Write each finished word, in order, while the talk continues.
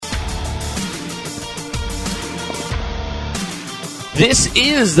This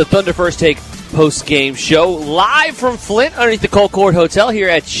is the Thunder First Take post-game show, live from Flint underneath the Colcord Hotel here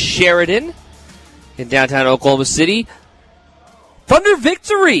at Sheridan in downtown Oklahoma City. Thunder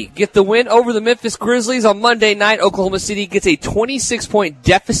victory! Get the win over the Memphis Grizzlies on Monday night. Oklahoma City gets a 26-point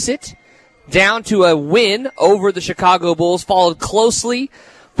deficit down to a win over the Chicago Bulls, followed closely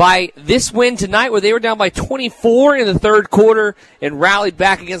by this win tonight where they were down by 24 in the third quarter and rallied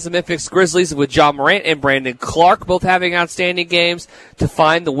back against the Memphis Grizzlies with John Morant and Brandon Clark both having outstanding games to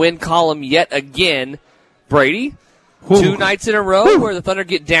find the win column yet again. Brady, 2 nights in a row where the Thunder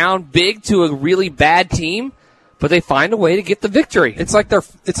get down big to a really bad team, but they find a way to get the victory. It's like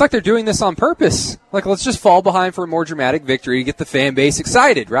they're doing this on purpose. Like, let's just fall behind for a more dramatic victory to get the fan base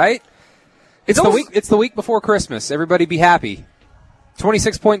excited, right? It's the week before Christmas. Everybody be happy.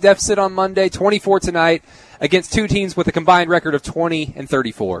 26-point deficit on Monday, 24 tonight, against two teams with a combined record of 20 and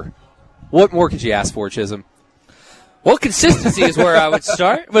 34. What more could you ask for, Chisholm? Well, consistency is where I would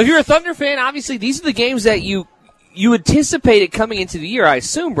start. But if you're a Thunder fan, obviously these are the games that you anticipated coming into the year, I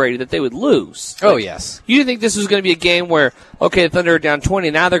assume, Brady, that they would lose. Oh, yes. You didn't think this was going to be a game where, okay, the Thunder are down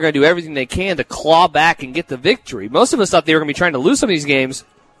 20, now they're going to do everything they can to claw back and get the victory. Most of us thought they were going to be trying to lose some of these games,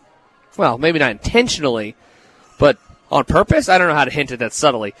 well, maybe not intentionally, but on purpose? I don't know how to hint at that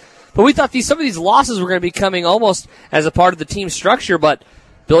subtly. But we thought some of these losses were going to be coming almost as a part of the team structure, but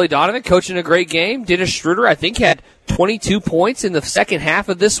Billy Donovan coaching a great game. Dennis Schroeder, I think, had 22 points in the second half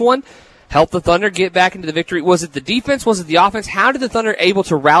of this one. Helped the Thunder get back into the victory. Was it the defense? Was it the offense? How did the Thunder able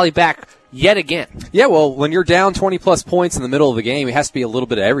to rally back yet again? Yeah, well, when you're down 20-plus points in the middle of the game, it has to be a little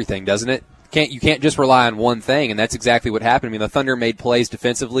bit of everything, doesn't it? You can't just rely on one thing, and that's exactly what happened. I mean, the Thunder made plays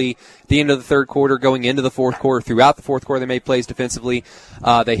defensively at the end of the third quarter, going into the fourth quarter. Throughout the fourth quarter, they made plays defensively.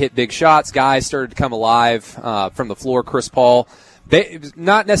 They hit big shots. Guys started to come alive from the floor. Chris Paul, it was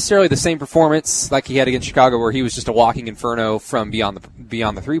not necessarily the same performance like he had against Chicago, where he was just a walking inferno from beyond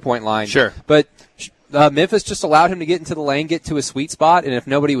the three-point line. Sure. But Memphis just allowed him to get into the lane, get to a sweet spot, and if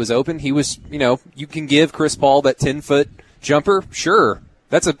nobody was open, he was, you can give Chris Paul that 10-foot jumper, sure.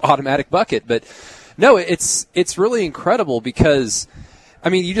 That's an automatic bucket, but no, it's really incredible because, I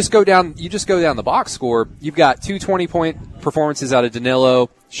mean, you just go down the box score. You've got 2 20-point performances out of Danilo,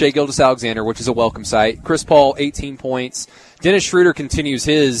 Shai Gilgeous-Alexander, which is a welcome sight. Chris Paul, 18 points. Dennis Schroeder continues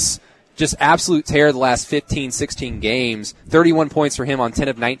his just absolute tear the last 15, 16 games. 31 points for him on 10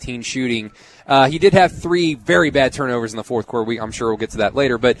 of 19 shooting. He did have 3 very bad turnovers in the fourth quarter. I'm sure we'll get to that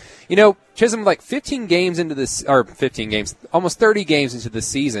later. But, Chisholm, like 15 games into this, or 15 games, almost 30 games into this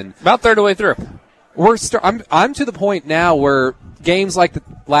season. About third of the way through. I'm to the point now where games like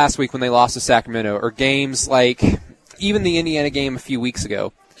last week when they lost to Sacramento, or games like even the Indiana game a few weeks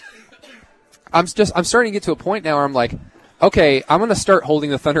ago, I'm starting to get to a point now where I'm like, okay, I'm going to start holding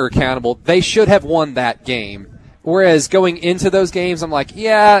the Thunder accountable. They should have won that game. Whereas going into those games, I'm like,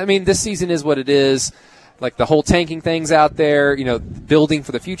 yeah, I mean, this season is what it is. Like the whole tanking thing's out there, building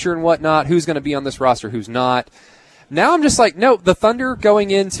for the future and whatnot. Who's going to be on this roster, who's not. Now I'm just like, no, the Thunder going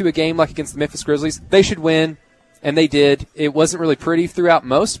into a game like against the Memphis Grizzlies, they should win, and they did. It wasn't really pretty throughout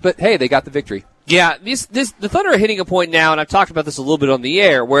most, but hey, they got the victory. Yeah, the Thunder are hitting a point now, and I've talked about this a little bit on the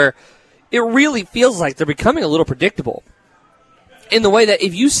air, where it really feels like they're becoming a little predictable. In the way that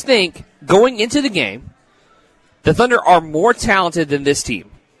if you think going into the game, the Thunder are more talented than this team,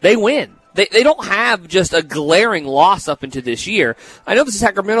 they win. They don't have just a glaring loss up into this year. I know the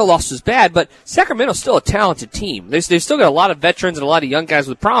Sacramento loss was bad, but Sacramento's still a talented team. They've still got a lot of veterans and a lot of young guys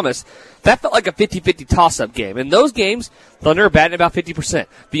with promise. That felt like a 50-50 toss-up game. In those games, Thunder are batting about 50%.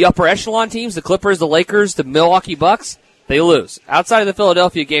 The upper echelon teams, the Clippers, the Lakers, the Milwaukee Bucks, they lose. Outside of the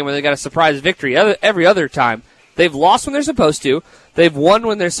Philadelphia game where they got a surprise victory, every other time, they've lost when they're supposed to, they've won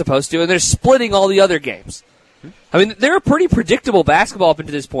when they're supposed to, and they're splitting all the other games. I mean, they're a pretty predictable basketball up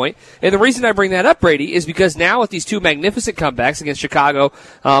until this point, and the reason I bring that up, Brady, is because now with these 2 magnificent comebacks against Chicago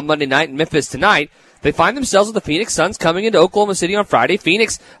Monday night and Memphis tonight, they find themselves with the Phoenix Suns coming into Oklahoma City on Friday.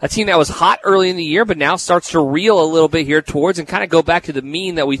 Phoenix, a team that was hot early in the year, but now starts to reel a little bit here towards and kind of go back to the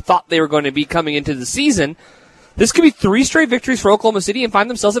mean that we thought they were going to be coming into the season. This could be 3 straight victories for Oklahoma City and find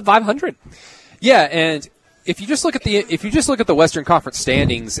themselves at 500. Yeah, and if you just look at the Western Conference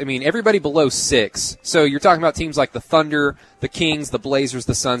standings, I mean, everybody below 6. So you're talking about teams like the Thunder, the Kings, the Blazers,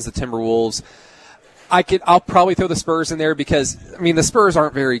 the Suns, the Timberwolves. I'll probably throw the Spurs in there because, I mean, the Spurs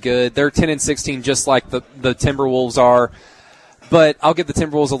aren't very good. They're 10-16 just like the Timberwolves are. But I'll give the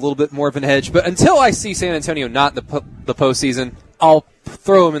Timberwolves a little bit more of an edge. But until I see San Antonio not in the postseason, I'll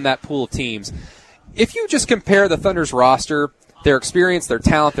throw them in that pool of teams. If you just compare the Thunder's roster, their experience, their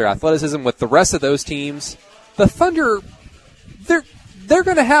talent, their athleticism with the rest of those teams, the Thunder, they're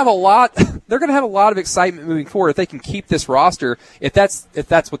going to have a lot. they're going to have a lot of excitement moving forward if they can keep this roster. If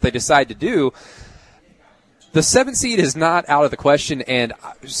that's what they decide to do, the 7th seed is not out of the question. And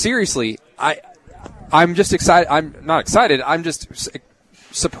seriously, I'm just excited. I'm not excited. I'm just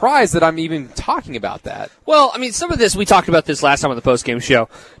surprised that I'm even talking about that. Well, I mean, some of this, we talked about this last time on the postgame show.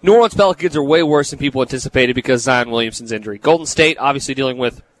 New Orleans Pelicans are way worse than people anticipated because of Zion Williamson's injury. Golden State obviously dealing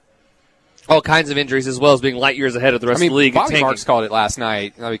with all kinds of injuries as well as being light years ahead of the rest of the league. Bobby Marks called it last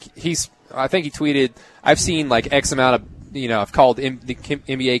night. I think he tweeted, I've seen like X amount of, I've called the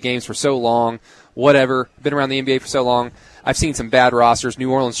NBA games for so long, whatever, been around the NBA for so long. I've seen some bad rosters. New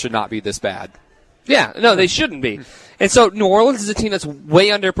Orleans should not be this bad. Yeah, no, they shouldn't be. And so New Orleans is a team that's way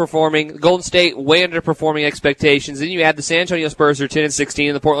underperforming. Golden State, way underperforming expectations. Then you add the San Antonio Spurs, who are 10-16,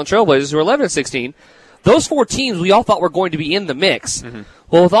 and the Portland Trail Blazers, who are 11-16. Those 4 teams we all thought were going to be in the mix. Mm-hmm.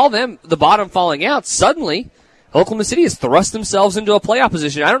 Well, with all them, the bottom falling out, suddenly Oklahoma City has thrust themselves into a playoff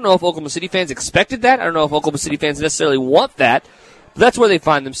position. I don't know if Oklahoma City fans expected that. I don't know if Oklahoma City fans necessarily want that. But that's where they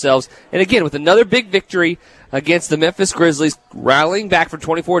find themselves. And again, with another big victory against the Memphis Grizzlies, rallying back from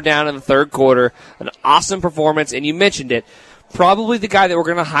 24 down in the third quarter, an awesome performance. And you mentioned it, probably the guy that we're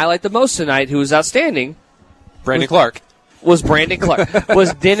going to highlight the most tonight, who was outstanding, Brandon Clark, was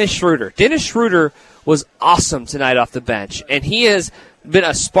Dennis Schroeder. Dennis Schroeder was awesome tonight off the bench, and he has been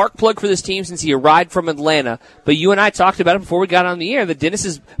a spark plug for this team since he arrived from Atlanta. But you and I talked about it before we got on the air, that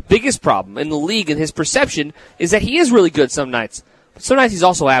Dennis's biggest problem in the league and his perception is that he is really good some nights, but some nights he's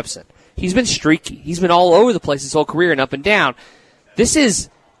also absent. He's been streaky. He's been all over the place his whole career and up and down. This is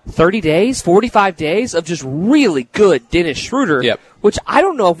 30 days, 45 days of just really good Dennis Schroeder, which I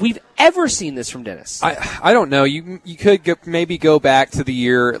don't know if we've ever seen this from Dennis. I don't know. You could maybe go back to the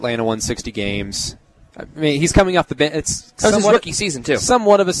year Atlanta won 60 games. I mean, he's coming off the bench. That was his rookie season, too.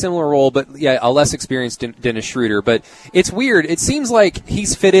 Somewhat of a similar role, but, yeah, a less experienced Dennis Schroeder. But it's weird. It seems like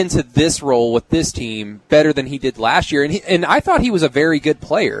he's fit into this role with this team better than he did last year. And I thought he was a very good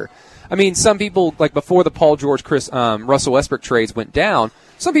player. I mean, some people, like before the Paul George, Russell Westbrook trades went down,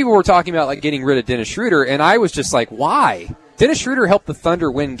 some people were talking about like getting rid of Dennis Schroeder, and I was just like, why? Dennis Schroeder helped the Thunder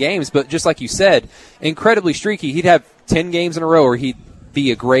win games, but just like you said, incredibly streaky. He'd have 10 games in a row where he'd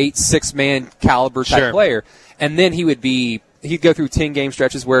be a great 6-man caliber type player, and then he'd go through 10-game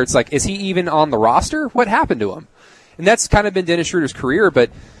stretches where it's like, is he even on the roster? What happened to him? And that's kind of been Dennis Schroeder's career, but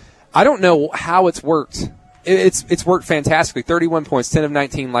I don't know how it's worked. It's worked fantastically. 31 points, 10 of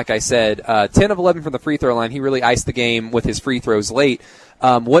 19, like I said. 10 of 11 from the free throw line. He really iced the game with his free throws late.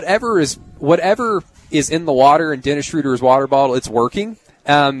 Whatever is in the water in Dennis Schroeder's water bottle, it's working.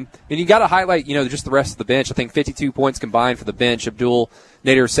 And you got to highlight, just the rest of the bench. I think 52 points combined for the bench. Abdul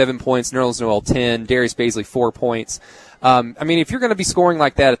Nader 7 points, Nerlens Noel 10, Darius Baisley 4 points. I mean, if you're going to be scoring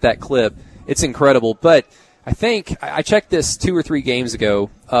like that at that clip, it's incredible. But I think I checked this 2 or 3 games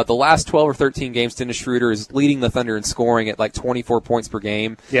ago. The last 12 or 13 games, Dennis Schroeder is leading the Thunder in scoring at like 24 points per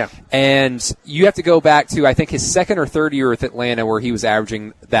game. Yeah. And you have to go back to, I think, his second or third year with Atlanta where he was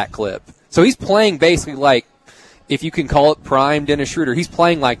averaging that clip. So he's playing basically like, if you can call it prime Dennis Schroeder, he's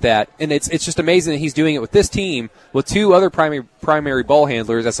playing like that. And it's just amazing that he's doing it with this team with 2 other primary ball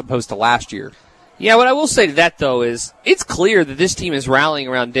handlers as opposed to last year. Yeah, what I will say to that, though, is it's clear that this team is rallying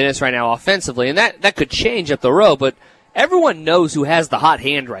around Dennis right now offensively, and that could change up the road, but everyone knows who has the hot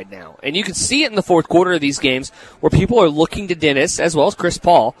hand right now. And you can see it in the fourth quarter of these games where people are looking to Dennis as well as Chris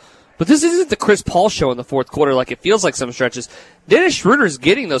Paul. But this isn't the Chris Paul show in the fourth quarter like it feels like some stretches. Dennis Schroeder is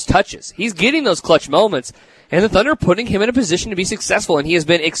getting those touches. He's getting those clutch moments. And the Thunder are putting him in a position to be successful, and he has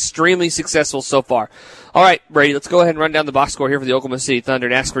been extremely successful so far. All right, Brady, let's go ahead and run down the box score here for the Oklahoma City Thunder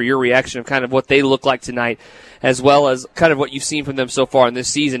and ask for your reaction of kind of what they look like tonight, as well as kind of what you've seen from them so far in this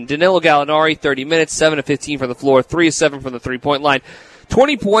season. Danilo Gallinari, 30 minutes, 7 of 15 from the floor, 3 of 7 from the three-point line.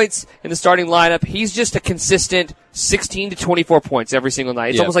 20 points in the starting lineup. He's just a consistent 16 to 24 points every single night.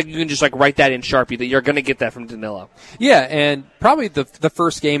 It's almost like you can just like write that in Sharpie that you're going to get that from Danilo. Yeah, and probably the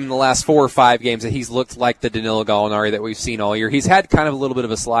first game in the last 4 or 5 games that he's looked like the Danilo Gallinari that we've seen all year. He's had kind of a little bit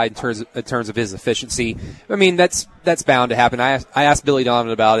of a slide in terms of his efficiency. I mean, that's bound to happen. I asked Billy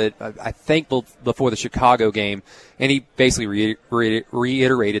Donovan about it, I think before the Chicago game, and he basically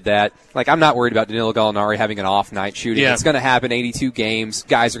reiterated that. Like, I'm not worried about Danilo Gallinari having an off night shooting. Yeah. It's going to happen 82 games.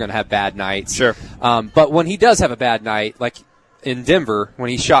 Guys are going to have bad nights. Sure. But when he does have a bad night, like in Denver, when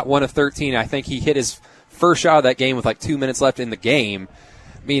he shot 1 of 13, I think he hit his first shot of that game with like 2 minutes left in the game.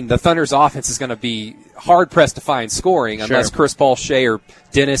 I mean, the Thunder's offense is going to be hard-pressed to find scoring unless Chris Paul, Shea, or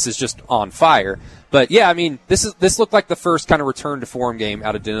Dennis is just on fire. But, yeah, I mean, this looked like the first kind of return-to-form game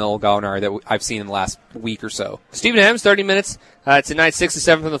out of Danilo Gallinari that I've seen in the last week or so. Steven Adams, 30 minutes. Tonight, 6 of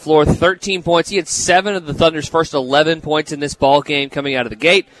 7 from the floor, 13 points. He had 7 of the Thunder's first 11 points in this ball game coming out of the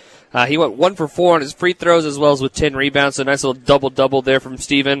gate. He went 1 for 4 on his free throws as well as with 10 rebounds, so a nice little double-double there from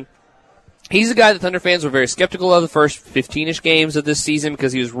Steven. He's a guy that Thunder fans were very skeptical of the first 15-ish games of this season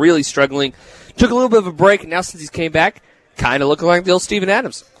because he was really struggling. Took a little bit of a break, and now since he's came back, kind of looking like the old Steven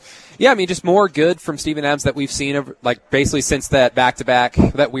Adams. Yeah, I mean, just more good from Steven Adams that we've seen, basically since that back-to-back,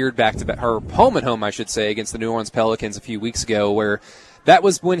 that weird back-to-back, or home-and-home, I should say, against the New Orleans Pelicans a few weeks ago, where that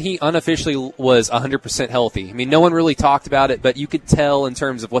was when he unofficially was 100% healthy. I mean, no one really talked about it, but you could tell in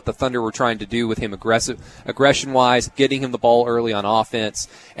terms of what the Thunder were trying to do with him aggression-wise, getting him the ball early on offense,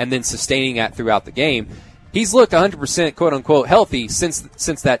 and then sustaining that throughout the game. He's looked 100% quote-unquote healthy since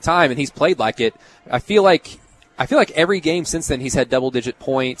that time, and he's played like it. I feel like every game since then he's had double-digit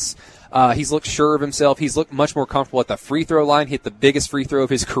points. He's looked sure of himself. He's looked much more comfortable at the free throw line. Hit the biggest free throw of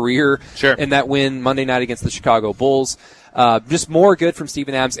his career in that win Monday night against the Chicago Bulls. Just more good from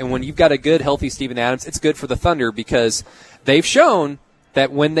Steven Adams. And when you've got a good, healthy Steven Adams, it's good for the Thunder because they've shown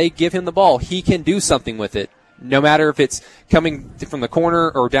that when they give him the ball, he can do something with it. No matter if it's coming from the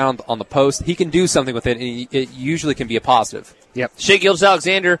corner or down on the post, he can do something with it, and it usually can be a positive. Yep. Shai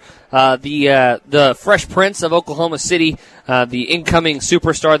Gilgeous-Alexander, the Fresh Prince of Oklahoma City, the incoming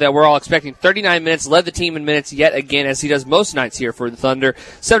superstar that we're all expecting. 39 minutes, led the team in minutes yet again, as he does most nights here for the Thunder.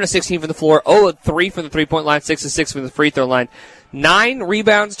 7-16 from the floor, 0-3 from the three-point line, 6-6 from the free throw line. 9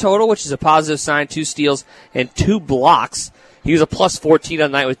 rebounds total, which is a positive sign, 2 steals, and 2 blocks. He was a plus 14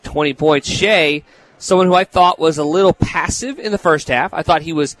 on the night with 20 points. Shai, someone who I thought was a little passive in the first half. I thought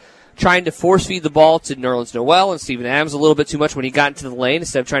he was trying to force feed the ball to Nerlens Noel and Steven Adams a little bit too much when he got into the lane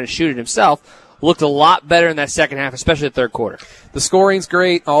instead of trying to shoot it himself. Looked a lot better in that second half, especially the third quarter. The scoring's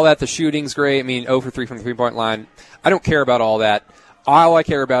great, all that. The shooting's great. I mean, 0 for 3 from the three-point line. I don't care about all that. All I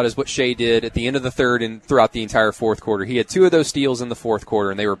care about is what Shai did at the end of the third and throughout the entire fourth quarter. He had 2 of those steals in the fourth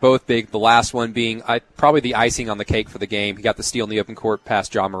quarter, and they were both big. The last one being probably the icing on the cake for the game. He got the steal in the open court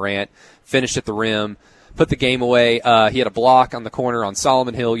past Ja Morant, finished at the rim, put the game away. He had a block on the corner on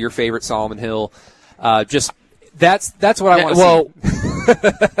Solomon Hill, your favorite Solomon Hill. That's what I want to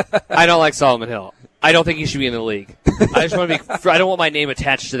see. I don't like Solomon Hill. I don't think he should be in the league. I don't want my name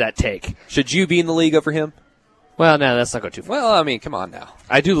attached to that take. Should you be in the league over him? Well, no, let's not go too far. Well, I mean, come on now.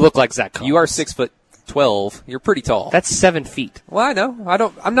 I do look like Zach Collins. You are 6'12". You're pretty tall. That's 7 feet. Well, I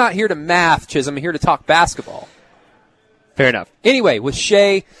know. I'm not here to math, Chisholm. I'm here to talk basketball. Fair enough. Anyway, with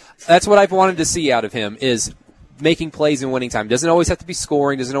Shai, that's what I've wanted to see out of him is making plays in winning time. Doesn't always have to be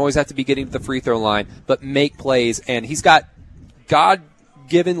scoring. Doesn't always have to be getting to the free throw line, but make plays. And he's got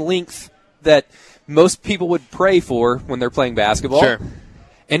God-given length that most people would pray for when they're playing basketball. Sure.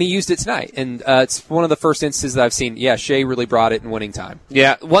 And he used it tonight. And it's one of the first instances that I've seen, Shai really brought it in winning time.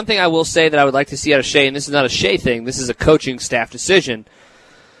 Yeah, one thing I will say that I would like to see out of Shai, and this is not a Shai thing, this is a coaching staff decision.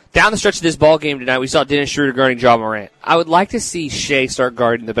 Down the stretch of this ball game tonight, we saw Dennis Schroeder guarding Ja Morant. I would like to see Shai start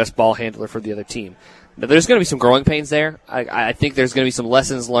guarding the best ball handler for the other team. Now, there's going to be some growing pains there. I think there's going to be some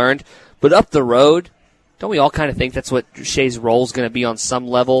lessons learned. But up the road, don't we all kind of think that's what Shai's role is going to be on some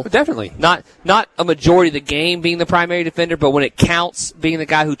level? Definitely. Not a majority of the game being the primary defender, but when it counts, being the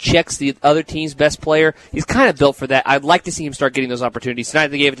guy who checks the other team's best player. He's kind of built for that. I'd like to see him start getting those opportunities. Tonight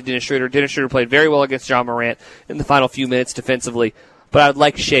they gave it to Dennis Schroeder. Dennis Schroeder played very well against Ja Morant in the final few minutes defensively. But I would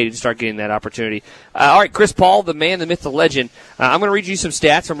like Shai to start getting that opportunity. All right, Chris Paul, the man, the myth, the legend. I'm going to read you some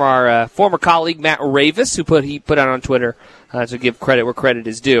stats from our former colleague Matt Ravis, he put out on Twitter to give credit where credit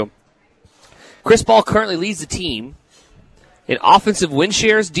is due. Chris Paul currently leads the team in offensive win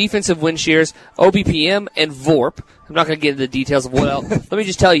shares, defensive win shares, OBPM, and VORP. I'm not going to get into the details of what else. Let me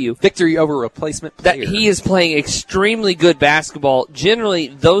just tell you. Victory over replacement player. That he is playing extremely good basketball. Generally,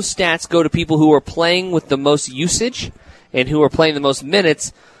 those stats go to people who are playing with the most usage and who are playing the most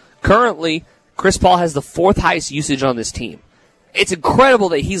minutes. Currently, Chris Paul has the 4th highest usage on this team. It's incredible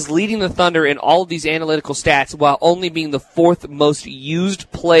that he's leading the Thunder in all of these analytical stats while only being the 4th most used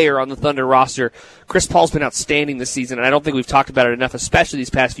player on the Thunder roster. Chris Paul's been outstanding this season, and I don't think we've talked about it enough, especially these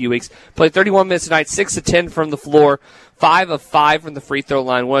past few weeks. Played 31 minutes tonight, 6 of 10 from the floor, 5 of 5 from the free throw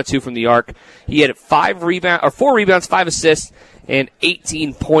line, 1 of 2 from the arc. He had 4 rebounds, 5 assists, and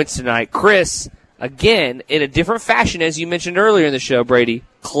 18 points tonight. Chris, again, in a different fashion, as you mentioned earlier in the show, Brady,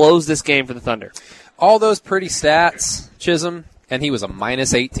 closed this game for the Thunder. All those pretty stats, Chisholm, and he was a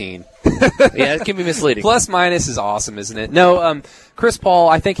minus 18. Yeah, it can be misleading. Plus minus is awesome, isn't it? No, Chris Paul,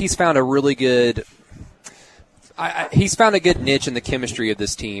 I think he's found a really good he's found a good niche in the chemistry of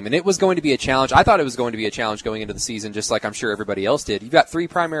this team, and it was going to be a challenge. I thought it was going to be a challenge going into the season, just like I'm sure everybody else did. You've got 3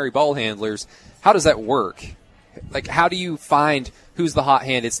 primary ball handlers. How does that work? Like, how do you find who's the hot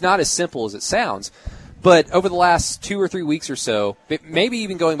hand? It's not as simple as it sounds. But over the last 2 or 3 weeks or so, maybe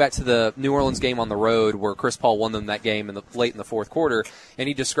even going back to the New Orleans game on the road where Chris Paul won them that game late in the fourth quarter, and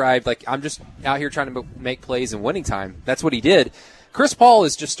he described, like, I'm just out here trying to make plays in winning time. That's what he did. Chris Paul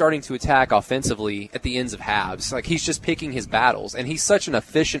is just starting to attack offensively at the ends of halves. Like, he's just picking his battles, and he's such an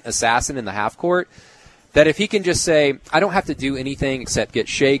efficient assassin in the half court that if he can just say, I don't have to do anything except get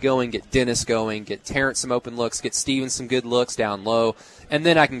Shea going, get Dennis going, get Terrence some open looks, get Steven some good looks down low, and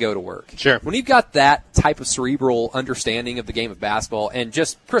then I can go to work. Sure. When you've got that type of cerebral understanding of the game of basketball, and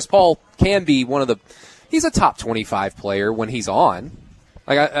just Chris Paul can be he's a top 25 player when he's on.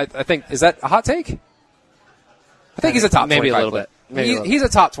 Like, I think, is that a hot take? I think he's a top 25 maybe a little player. bit. He's a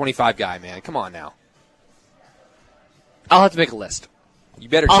top 25 guy, man. Come on now. I'll have to make a list. You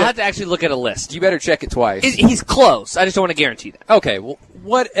better. I'll have to actually look at a list. You better check it twice. He's close. I just don't want to guarantee that. Okay, well,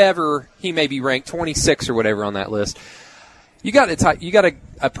 whatever he may be ranked 26 or whatever on that list, you got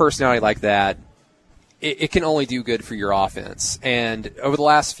a personality like that. It can only do good for your offense. And over the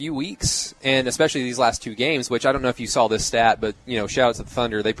last few weeks, and especially these last 2 games, which I don't know if you saw this stat, but shout out to the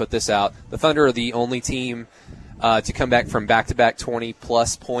Thunder. They put this out. The Thunder are the only team to come back from back-to-back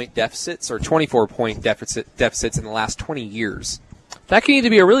 20-plus point deficits or 24-point deficits in the last 20 years. That can either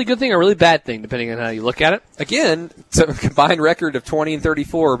be a really good thing or a really bad thing, depending on how you look at it. Again, it's a combined record of 20 and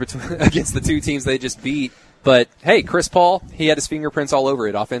 34 against the 2 teams they just beat. But, hey, Chris Paul, he had his fingerprints all over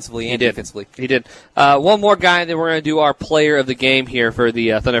it, offensively and defensively. He did. One more guy, then we're going to do our player of the game here for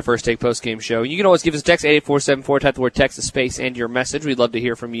the Thunder First Take post-game show. You can always give us a text, 88474, type the word text, a space, and your message. We'd love to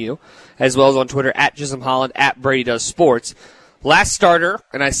hear from you, as well as on Twitter, at Jism Holland, at Brady Does Sports. Last starter,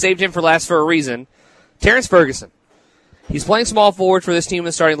 and I saved him for last for a reason, Terrence Ferguson. He's playing small forward for this team in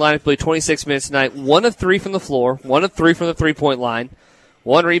the starting lineup. He played 26 minutes tonight. 1 of 3 from the floor. 1 of 3 from the three-point line.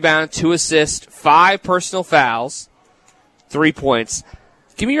 1 rebound, 2 assists, 5 personal fouls, 3 points.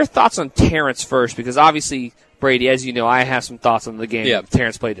 Give me your thoughts on Terrence first, because obviously, Brady, as you know, I have some thoughts on the game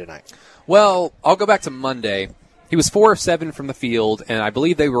Terrence played tonight. Well, I'll go back to Monday. He was 4 of 7 from the field, and I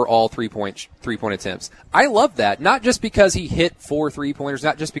believe they were all three-point attempts. I love that, not just because he hit 4 3-pointers,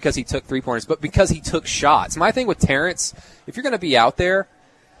 not just because he took 3-pointers, but because he took shots. My thing with Terrence, if you're going to be out there,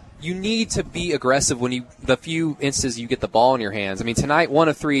 you need to be aggressive when the few instances you get the ball in your hands. I mean, tonight, 1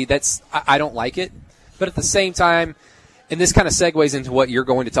 of 3, I don't like it. But at the same time, and this kind of segues into what you're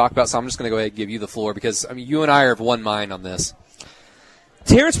going to talk about, so I'm just going to go ahead and give you the floor because, I mean, you and I are of one mind on this.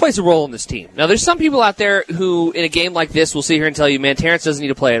 Terrence plays a role in this team. Now, there's some people out there who, in a game like this, will sit here and tell you, man, Terrence doesn't need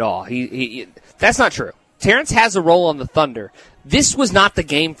to play at all. That's not true. Terrence has a role on the Thunder. This was not the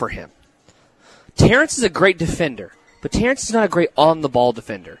game for him. Terrence is a great defender, but Terrence is not a great on-the-ball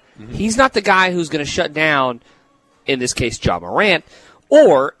defender. Mm-hmm. He's not the guy who's going to shut down, in this case, Ja Morant,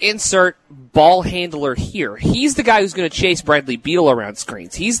 or insert ball handler here. He's the guy who's going to chase Bradley Beal around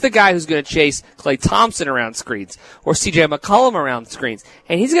screens. He's the guy who's going to chase Klay Thompson around screens or C.J. McCollum around screens.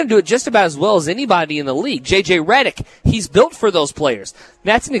 And he's going to do it just about as well as anybody in the league. J.J. Redick, he's built for those players.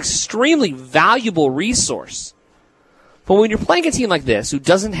 That's an extremely valuable resource. But when you're playing a team like this who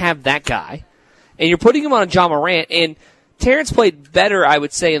doesn't have that guy, and you're putting him on Ja Morant, and Terrence played better, I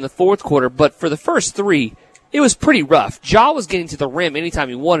would say, in the fourth quarter, but for the first 3, it was pretty rough. Ja was getting to the rim anytime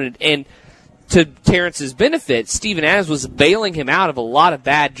he wanted, and to Terrence's benefit, Steven Adams was bailing him out of a lot of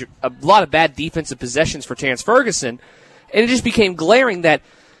bad defensive possessions for Terrence Ferguson, and it just became glaring that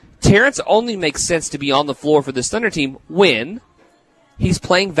Terrence only makes sense to be on the floor for this Thunder team when he's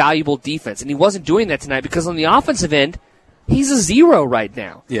playing valuable defense, and he wasn't doing that tonight because on the offensive end, he's a 0 right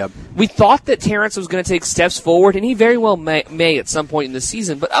now. Yep. We thought that Terrence was going to take steps forward, and he very well may at some point in the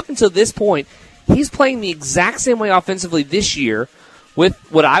season, but up until this point, he's playing the exact same way offensively this year with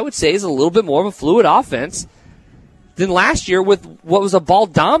what I would say is a little bit more of a fluid offense than last year with what was a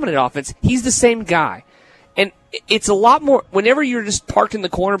ball-dominant offense. He's the same guy. And it's a lot more, whenever you're just parked in the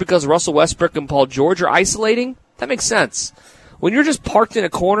corner because Russell Westbrook and Paul George are isolating, that makes sense. When you're just parked in a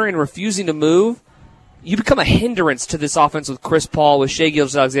corner and refusing to move, you become a hindrance to this offense with Chris Paul, with Shai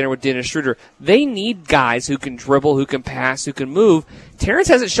Gilgeous-Alexander, with Dennis Schroeder. They need guys who can dribble, who can pass, who can move. Terrence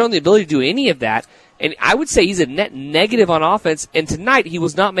hasn't shown the ability to do any of that, and I would say he's a net negative on offense, and tonight he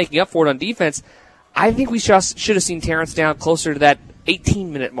was not making up for it on defense. I think we should have seen Terrence down closer to that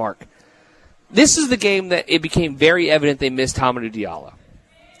 18-minute mark. This is the game that it became very evident they missed Hamidou Diallo.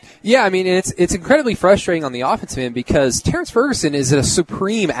 Yeah, I mean, it's incredibly frustrating on the offensive end because Terrence Ferguson is a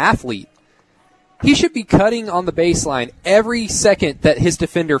supreme athlete. He should be cutting on the baseline every second that his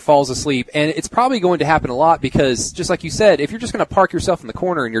defender falls asleep, and it's probably going to happen a lot because, just like you said, if you're just going to park yourself in the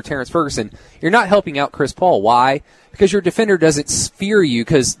corner and you're Terrence Ferguson, you're not helping out Chris Paul. Why? Because your defender doesn't fear you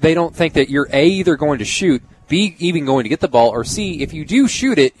because they don't think that you're A, either going to shoot, B, even going to get the ball, or C, if you do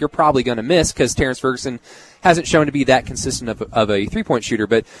shoot it, you're probably going to miss because Terrence Ferguson hasn't shown to be that consistent of a three-point shooter.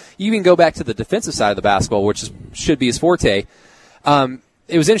 But you even go back to the defensive side of the basketball, which should be his forte.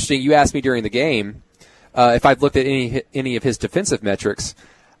 It was interesting. You asked me during the game if I'd looked at any of his defensive metrics.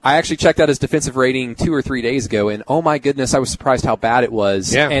 I actually checked out his defensive rating 2 or 3 days ago, and oh my goodness, I was surprised how bad it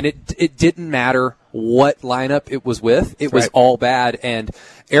was. Yeah. And it didn't matter what lineup it was with. It was all bad. And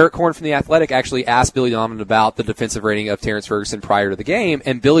Eric Horn from The Athletic actually asked Billy Donovan about the defensive rating of Terrence Ferguson prior to the game,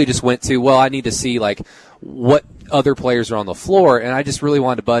 and Billy just went to, well, I need to see, like, what other players are on the floor, and I just really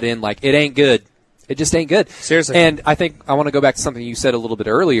wanted to butt in, like, it ain't good. It just ain't good. Seriously. And I think I want to go back to something you said a little bit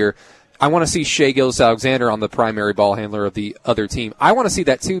earlier. I want to see Shai Gilgeous-Alexander on the primary ball handler of the other team. I want to see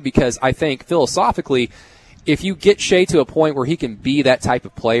that too because I think philosophically, if you get Shai to a point where he can be that type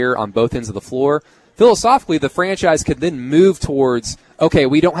of player on both ends of the floor, philosophically the franchise could then move towards, okay,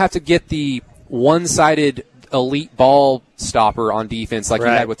 we don't have to get the one-sided elite ball stopper on defense like you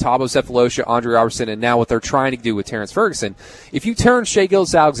had with Thabo Sefolosha, Andre Robertson, and now what they're trying to do with Terrence Ferguson. If you turn Shai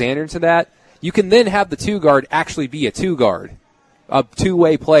Gilgeous-Alexander into that, you can then have the two-guard actually be a two-guard. A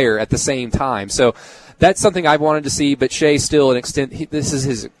two-way player at the same time. So that's something I wanted to see, but Shai still this is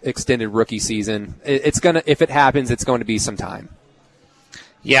his extended rookie season. If it happens, it's going to be some time.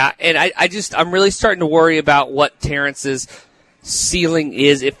 Yeah, and I'm really starting to worry about what Terrence's ceiling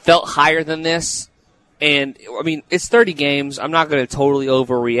is. It felt higher than this. And, I mean, it's 30 games. I'm not going to totally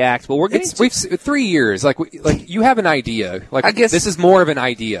overreact, but we're getting we've 3 years. Like you have an idea. Like, I guess this is more of an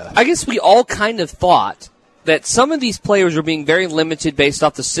idea. I guess we all kind of thought that some of these players were being very limited based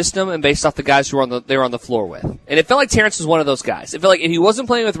off the system and based off the guys who were they were on the floor with. And it felt like Terrence was one of those guys. It felt like if he wasn't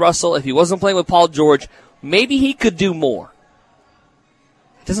playing with Russell, if he wasn't playing with Paul George, maybe he could do more.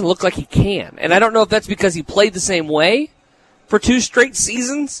 It doesn't look like he can. And I don't know if that's because he played the same way for 2 straight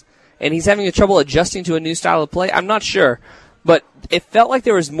seasons and he's having trouble adjusting to a new style of play. I'm not sure. But it felt like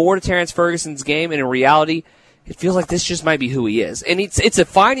there was more to Terrence Ferguson's game, and in reality, it feels like this just might be who he is. And it's a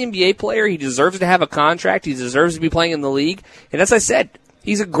fine NBA player. He deserves to have a contract. He deserves to be playing in the league. And as I said,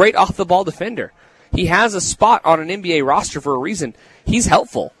 he's a great off-the-ball defender. He has a spot on an NBA roster for a reason. He's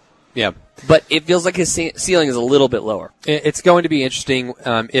helpful. Yeah. But it feels like his ceiling is a little bit lower. It's going to be interesting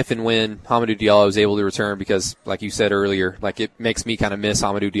if and when Hamidou Diallo is able to return because, like you said earlier, like it makes me kind of miss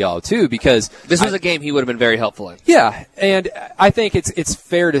Hamidou Diallo too because this was a game he would have been very helpful in. Yeah, and I think it's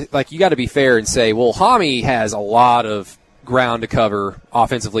fair to, like, you got to be fair and say, well, Hami has a lot of ground to cover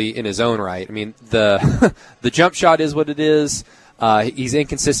offensively in his own right. I mean, the jump shot is what it is. He's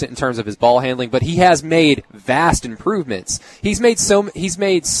inconsistent in terms of his ball handling, but he has made vast improvements. He's made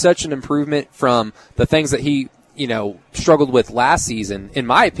such an improvement from the things that he, struggled with last season, in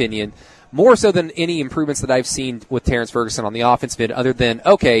my opinion, more so than any improvements that I've seen with Terrence Ferguson on the offense mid, other than,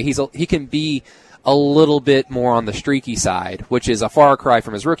 okay, he can be a little bit more on the streaky side, which is a far cry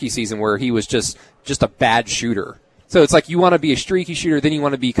from his rookie season where he was just a bad shooter. So it's like you want to be a streaky shooter, then you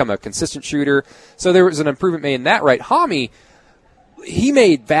want to become a consistent shooter. So there was an improvement made in that right. Hami, he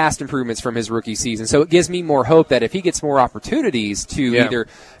made vast improvements from his rookie season, so it gives me more hope that if he gets more opportunities to either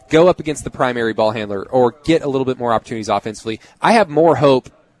go up against the primary ball handler or get a little bit more opportunities offensively, I have more hope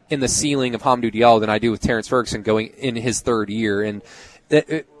in the ceiling of Hamidou Diallo than I do with Terrence Ferguson going in his third year. And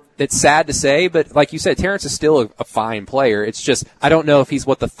it's sad to say, but like you said, Terrence is still a fine player. It's just I don't know if he's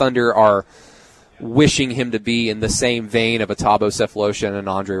what the Thunder are wishing him to be in the same vein of a Thabo Sefolosha and an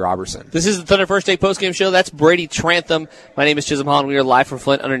Andre Robertson. This is the Thunder First Take postgame show. That's Brady Trantham. My name is Chisholm Holland. We are live from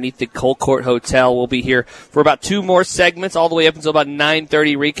Flint underneath the Colcourt Hotel. We'll be here for about 2 more segments, all the way up until about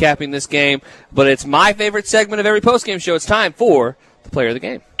 9:30, recapping this game. But it's my favorite segment of every postgame show. It's time for the player of the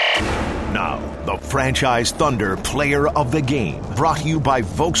game. Now, the Franchise Thunder Player of the Game, brought to you by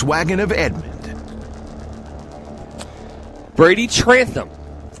Volkswagen of Edmond. Brady Trantham.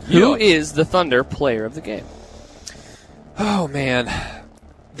 Who is the Thunder player of the game? Oh, man.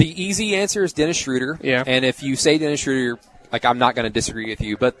 The easy answer is Dennis Schroeder. Yeah. And if you say Dennis Schroeder, like, I'm not going to disagree with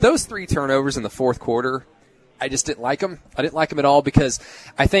you. But those 3 turnovers in the fourth quarter, I just didn't like them. I didn't like them at all because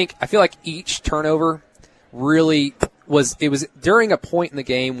I feel like each turnover really was during a point in the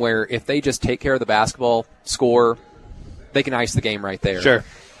game where if they just take care of the basketball, score, they can ice the game right there. Sure.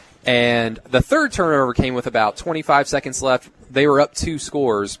 And the third turnover came with about 25 seconds left. They were up 2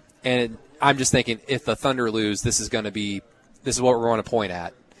 scores, and I'm just thinking if the Thunder lose, this is what we're going to point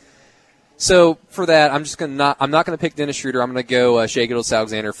at. So for that, I'm not going to pick Dennis Schroeder. I'm going to go Shai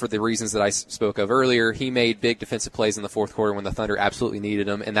Gilgeous-Alexander for the reasons that I spoke of earlier. He made big defensive plays in the fourth quarter when the Thunder absolutely needed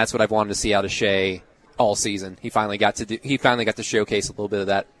him, and that's what I've wanted to see out of Shai all season. He finally got to showcase a little bit of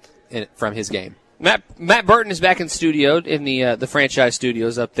that from his game. Matt Burton is back in studio in the franchise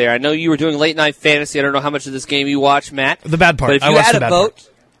studios up there. I know you were doing late night fantasy. I don't know how much of this game you watch, Matt. The bad part. But if you had a vote,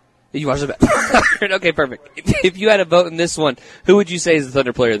 you watched the bad part. Okay, perfect. If you had a vote in this one, who would you say is the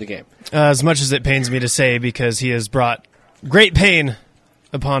Thunder player of the game? As much as it pains me to say, because he has brought great pain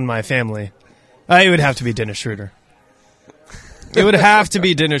upon my family, it would have to be Dennis Schroeder. It would have to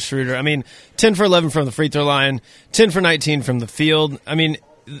be Dennis Schroeder. I mean, 10 for 11 from the free throw line, 10 for 19 from the field. I mean,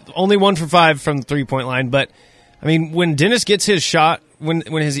 only 1 for 5 from the three-point line. But, I mean, when Dennis gets his shot, when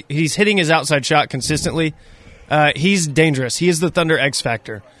he's hitting his outside shot consistently, he's dangerous. He is the Thunder X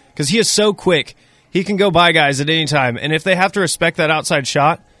factor because he is so quick. He can go by guys at any time. And if they have to respect that outside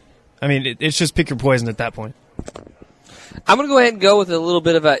shot, I mean, it's just pick your poison at that point. I'm going to go ahead and go with a little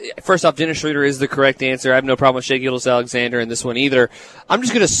bit of a... First off, Dennis Schroeder is the correct answer. I have no problem with Shai Gilgeous-Alexander in this one either. I'm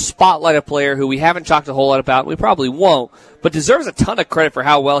just going to spotlight a player who we haven't talked a whole lot about, we probably won't, but deserves a ton of credit for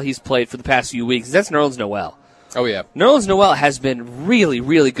how well he's played for the past few weeks. That's Nerlens Noel. Oh, yeah. Nerlens Noel has been really,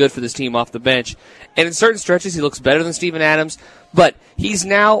 really good for this team off the bench. And in certain stretches, he looks better than Steven Adams, but he's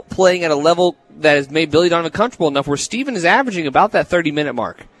now playing at a level that has made Billy Donovan comfortable enough where Steven is averaging about that 30-minute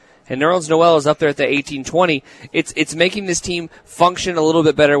mark. And Nerlens Noel is up there at the 18-20. It's making this team function a little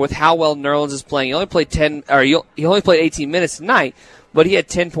bit better with how well Nerlens is playing. He only played 18 minutes tonight, but he had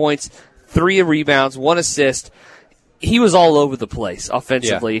 10 points, 3 rebounds, 1 assist. He was all over the place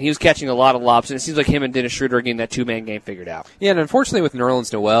offensively, and he was catching a lot of lobs, and it seems like him and Dennis Schroeder are getting that two-man game figured out. Yeah, and unfortunately with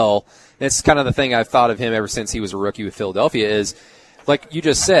Nerlens Noel, it's kind of the thing I've thought of him ever since he was a rookie with Philadelphia is, like you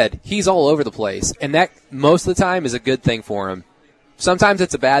just said, he's all over the place, and that most of the time is a good thing for him. Sometimes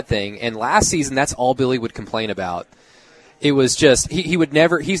it's a bad thing, and last season that's all Billy would complain about. It was just, he would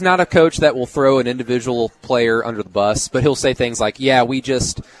never, he's not a coach that will throw an individual player under the bus, but he'll say things like, yeah, we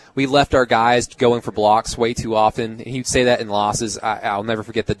left our guys going for blocks way too often. He'd say that in losses. I'll never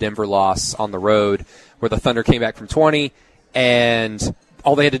forget the Denver loss on the road where the Thunder came back from 20, and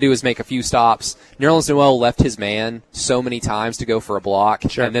all they had to do was make a few stops. Nerlens Noel left his man so many times to go for a block,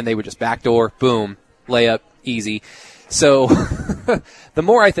 and then they would just backdoor, boom, layup, easy. So the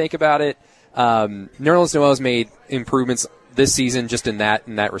more I think about it, Nerlens Noel has made improvements this season just in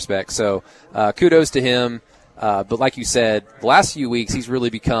that respect. So kudos to him. But like you said, the last few weeks he's really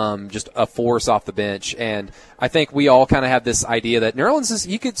become just a force off the bench. And I think we all kind of have this idea that Nerlens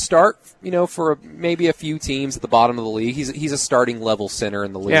he could start, for maybe a few teams at the bottom of the league. He's a starting level center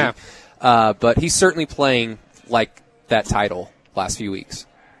in the league. Yeah. But he's certainly playing like that title last few weeks.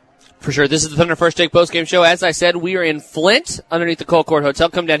 For sure. This is the Thunder First Take postgame show. As I said, we are in Flint underneath the Colcord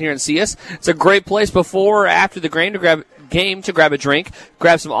Hotel. Come down here and see us. It's a great place before or after the game to grab a drink,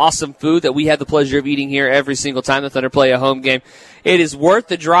 grab some awesome food that we have the pleasure of eating here every single time the Thunder play a home game. It is worth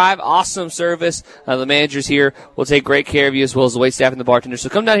the drive. Awesome service. The managers here will take great care of you as well as the wait staff and the bartenders. So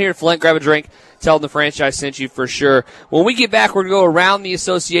come down here to Flint, grab a drink, tell them the franchise sent you for sure. When we get back, we're going to go around the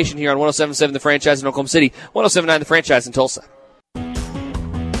association here on 107.7 The Franchise in Oklahoma City, 107.9 The Franchise in Tulsa.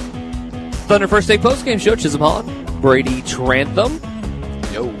 Thunder First Take postgame show. Chisholm Holland, Brady Trantham,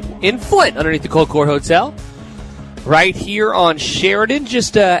 in Flint underneath the Colcord Hotel, right here on Sheridan,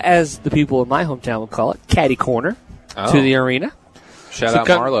 just as the people in my hometown would call it, catty corner to the arena. Shout out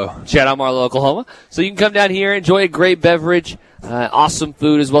Marlow. Shout out Marlow, Oklahoma. So you can come down here, enjoy a great beverage, awesome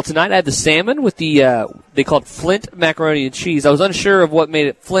food as well. Tonight I had the salmon with the they called Flint macaroni and cheese. I was unsure of what made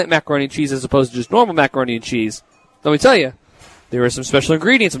it Flint macaroni and cheese as opposed to just normal macaroni and cheese. Let me tell you, there are some special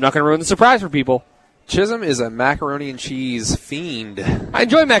ingredients. I'm not going to ruin the surprise for people. Chisholm is a macaroni and cheese fiend. I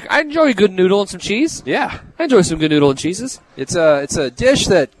enjoy a good noodle and some cheese. Yeah. I enjoy some good noodle and cheeses. It's a dish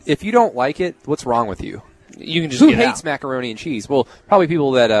that if you don't like it, what's wrong with you? You can just Who get hates out. macaroni and cheese? Well, probably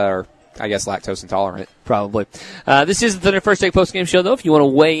people that are, I guess, lactose intolerant. Probably. This is the Thunder First Take postgame show, though. If you want to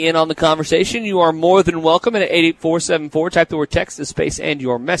weigh in on the conversation, you are more than welcome at 88474. Type the word text, a space, and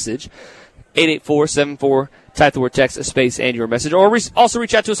your message. 88474. Type the word text, a space, and your message. Or also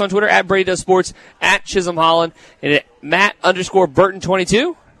reach out to us on Twitter at Brady Does Sports, at Chisholm Holland, and at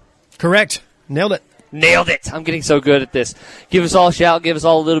Matt_Burton22. Correct. Nailed it. Nailed it. I'm getting so good at this. Give us all a shout. Give us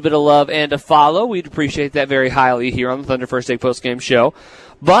all a little bit of love and a follow. We'd appreciate that very highly here on the Thunder First Take postgame show.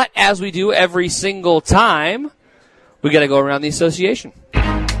 But as we do every single time, we got to go around the association.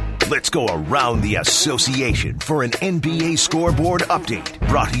 Let's go around the association for an NBA scoreboard update.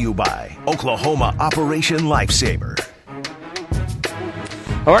 Brought to you by Oklahoma Operation Lifesaver.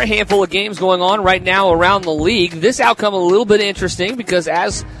 All right, handful of games going on right now around the league. This outcome a little bit interesting because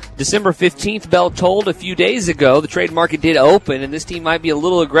as December 15th bell tolled a few days ago, the trade market did open, and this team might be a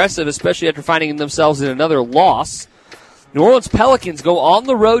little aggressive, especially after finding themselves in another loss. New Orleans Pelicans go on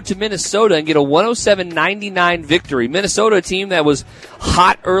the road to Minnesota and get a 107-99 victory. Minnesota, a team that was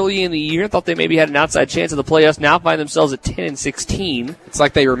hot early in the year, thought they maybe had an outside chance of the playoffs, now find themselves at 10-16. It's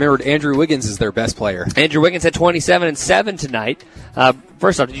like they remembered Andrew Wiggins as their best player. Andrew Wiggins had 27-7 tonight.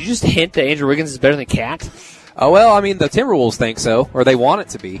 First off, did you just hint that Andrew Wiggins is better than Cat? Oh, well, I mean, the Timberwolves think so, or they want it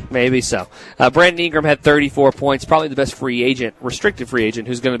to be. Maybe so. Brandon Ingram had 34 points, probably the best restricted free agent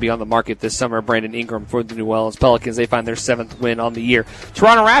who's going to be on the market this summer. Brandon Ingram for the New Orleans Pelicans. They find their 7th win on the year.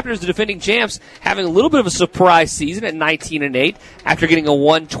 Toronto Raptors, the defending champs, having a little bit of a surprise season at 19-8 after getting a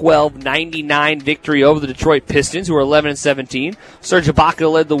 112-99 victory over the Detroit Pistons, who are 11-17. Serge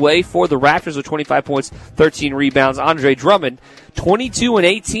Ibaka led the way for the Raptors with 25 points, 13 rebounds. Andre Drummond,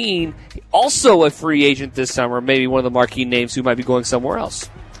 22-18, also a free agent this summer, maybe one of the marquee names who might be going somewhere else.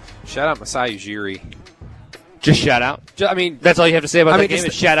 Shout out Masai Ujiri. Just shout out? I mean, that's all you have to say about that game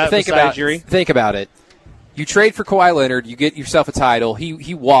is shout out Masai Ujiri? Think about it. You trade for Kawhi Leonard, you get yourself a title.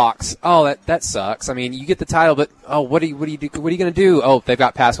 He walks. Oh, that sucks. I mean, you get the title, but what are you going to do? Oh, they've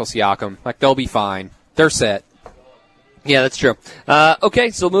got Pascal Siakam. Like, they'll be fine. They're set. Yeah, that's true.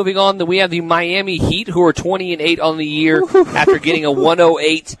 Okay, so moving on, we have the Miami Heat, who are 20-8 on the year after getting a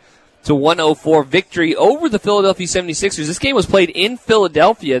 108-104 victory over the Philadelphia 76ers. This game was played in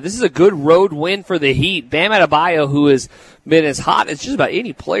Philadelphia. This is a good road win for the Heat. Bam Adebayo, who has been as hot as just about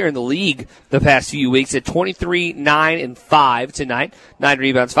any player in the league the past few weeks, at 23, 9, and 5 tonight. 9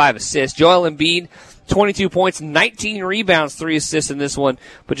 rebounds, 5 assists. Joel Embiid, 22 points, 19 rebounds, 3 assists in this one,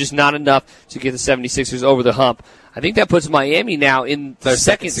 but just not enough to get the 76ers over the hump. I think that puts Miami now in the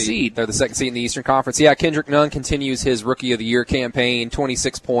second seed. They're the second seed in the Eastern Conference. Yeah, Kendrick Nunn continues his Rookie of the Year campaign,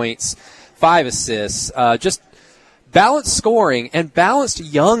 26 points, 5 assists. Just balanced scoring and balanced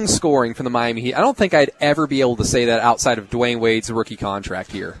young scoring from the Miami Heat. I don't think I'd ever be able to say that outside of Dwayne Wade's rookie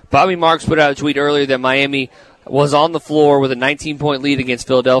contract here. Bobby Marks put out a tweet earlier that Miami was on the floor with a 19-point lead against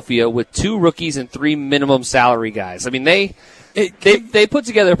Philadelphia with 2 rookies and 3 minimum salary guys. I mean, they put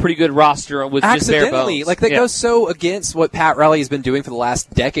together a pretty good roster with just bare bones. Like, that goes so against what Pat Riley has been doing for the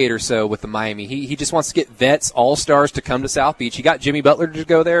last decade or so with the Miami. He just wants to get vets, all-stars to come to South Beach. He got Jimmy Butler to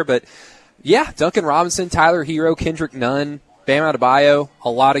go there, but yeah, Duncan Robinson, Tyler Hero, Kendrick Nunn, Bam Adebayo,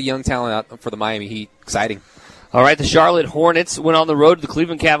 a lot of young talent out for the Miami Heat. Exciting. All right, the Charlotte Hornets went on the road to the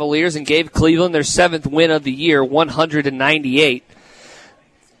Cleveland Cavaliers and gave Cleveland their 7th win of the year, 100-98.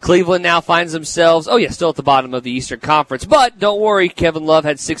 Cleveland now finds themselves, still at the bottom of the Eastern Conference. But don't worry, Kevin Love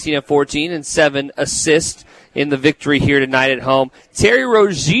had 16 of 14 and 7 assists in the victory here tonight at home. Terry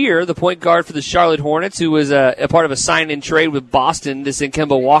Rozier, the point guard for the Charlotte Hornets, who was a part of a sign-in trade with Boston to send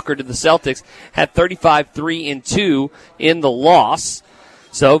Kemba Walker to the Celtics, had 35, 3, and 2 in the loss.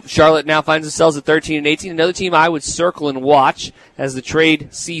 So Charlotte now finds themselves at 13-18. Another team I would circle and watch as the trade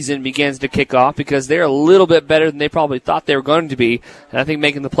season begins to kick off, because they're a little bit better than they probably thought they were going to be. And I think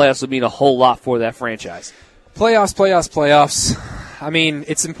making the playoffs would mean a whole lot for that franchise. Playoffs. I mean,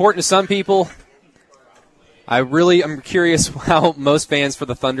 it's important to some people. I'm curious how most fans for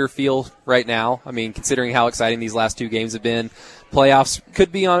the Thunder feel right now. I mean, considering how exciting these last 2 games have been. Playoffs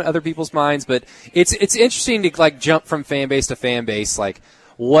could be on other people's minds, but it's interesting to, like, jump from fan base to fan base, like,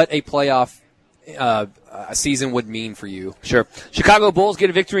 what a playoff season would mean for you. Sure. Chicago Bulls get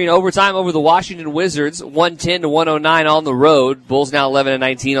a victory in overtime over the Washington Wizards, 110-109 on the road. Bulls now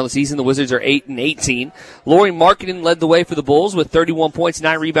 11-19 on the season. The Wizards are 8-18. Lauri Markkanen led the way for the Bulls with 31 points,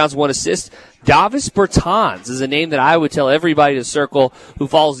 9 rebounds, 1 assist. Davis Bertans is a name that I would tell everybody to circle who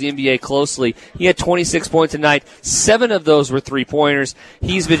follows the NBA closely. He had 26 points tonight. 7 of those were three-pointers.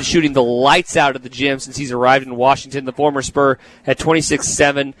 He's been shooting the lights out at the gym since he's arrived in Washington. The former Spur had 26,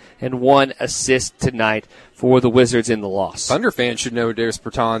 7, and 1 assist tonight for the Wizards in the loss. Thunder fans should know who Davis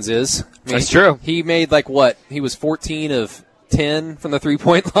Bertans is. That's true. He made, he was 14 of 10 from the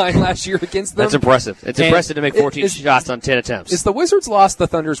three-point line last year against them. That's impressive. It's impressive to make 14 shots on 10 attempts. Is the Wizards' loss the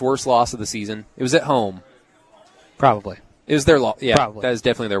Thunder's worst loss of the season? It was at home. Probably. It was their loss. Yeah, probably. That is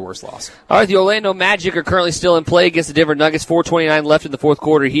definitely their worst loss. All right, the Orlando Magic are currently still in play against the Denver Nuggets. 4:29 left in the fourth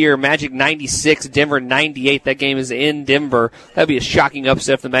quarter here. Magic 96, Denver 98. That game is in Denver. That would be a shocking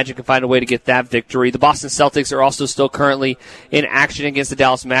upset if the Magic can find a way to get that victory. The Boston Celtics are also still currently in action against the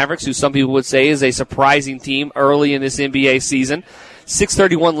Dallas Mavericks, who some people would say is a surprising team early in this NBA season.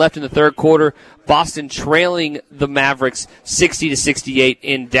 6:31 left in the third quarter. Boston trailing the Mavericks 60-68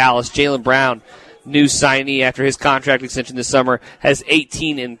 in Dallas. Jaylen Brown, new signee after his contract extension this summer, has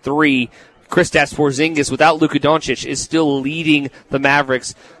 18 and 3. Kristaps Porzingis, without Luka Doncic, is still leading the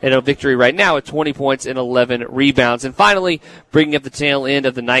Mavericks in a victory right now at 20 points and 11 rebounds. And finally, bringing up the tail end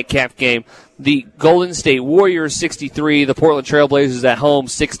of the nightcap game, the Golden State Warriors 63, the Portland Trailblazers at home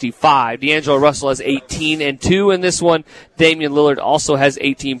 65. D'Angelo Russell has 18 and 2 in this one. Damian Lillard also has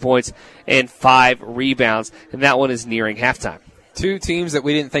 18 points and 5 rebounds, and that one is nearing halftime. Two teams that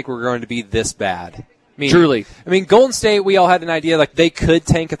we didn't think were going to be this bad. Truly. I mean, Golden State, we all had an idea like they could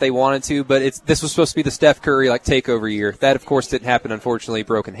tank if they wanted to, but this was supposed to be the Steph Curry takeover year. That, of course, didn't happen, unfortunately,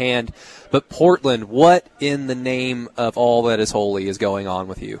 broken hand. But Portland, what in the name of all that is holy is going on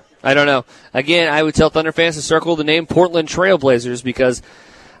with you? I don't know. Again, I would tell Thunder fans to circle the name Portland Trailblazers because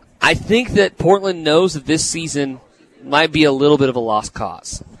I think that Portland knows that this season might be a little bit of a lost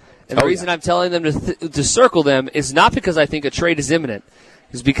cause. And the reason I'm telling them to circle them is not because I think a trade is imminent.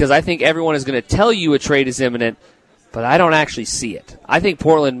 Is because I think everyone is going to tell you a trade is imminent, but I don't actually see it. I think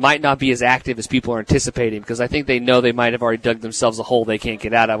Portland might not be as active as people are anticipating because I think they know they might have already dug themselves a hole they can't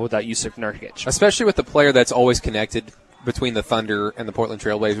get out of without Jusuf Nurkic. Especially with the player that's always connected between the Thunder and the Portland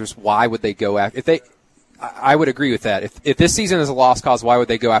Trailblazers, why would they go after I would agree with that. If this season is a lost cause, why would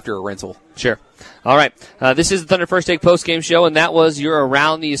they go after a rental? Sure. All right. This is the Thunder First Take postgame show, and that was your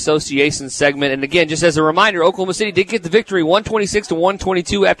Around the Association segment. And again, just as a reminder, Oklahoma City did get the victory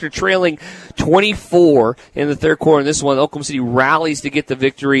 126-122 after trailing 24 in the third quarter. In this one, Oklahoma City rallies to get the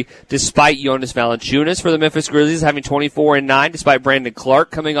victory despite Jonas Valanciunas for the Memphis Grizzlies having 24 and 9, despite Brandon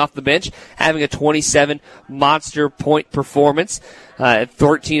Clark coming off the bench having a 27 monster point performance.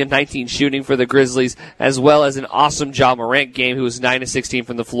 13 of 19 shooting for the Grizzlies, as well as an awesome Ja Morant game, who was 9 of 16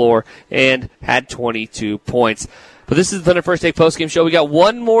 from the floor and had 22 points. But this is the Thunder First Take postgame show. We got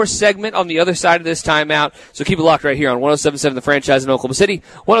one more segment on the other side of this timeout, so keep it locked right here on 107.7 The Franchise in Oklahoma City,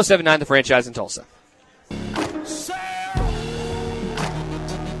 107.9 The Franchise in Tulsa.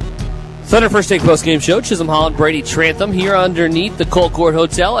 Thunder First Take postgame show. Chisholm Holland, Brady Trantham here underneath the Colcord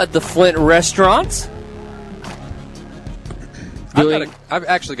Hotel at the Flint Restaurant. I've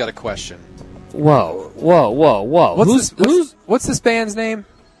actually got a question. Whoa. What's this band's name?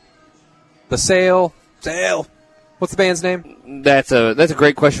 The Sale. What's the band's name? That's a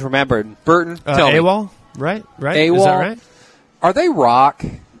great question for Matt Burton. Tell me. AWOL, right? AWOL. Is that right? Are they rock?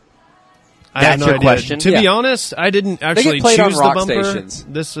 I have That's no your idea. question? To be Yeah. honest, I didn't actually get played on choose rock the bumper. stations.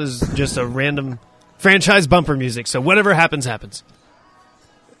 This is just a random franchise bumper music, so whatever happens, happens.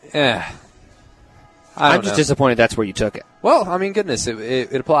 I'm just disappointed that's where you took it. Well, I mean, goodness,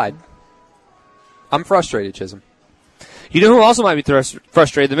 it applied. I'm frustrated, Chisholm. You know who also might be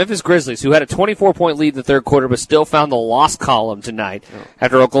frustrated? The Memphis Grizzlies, who had a 24-point lead in the third quarter but still found the loss column tonight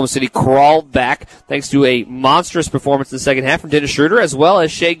after Oklahoma City crawled back thanks to a monstrous performance in the second half from Dennis Schroeder, as well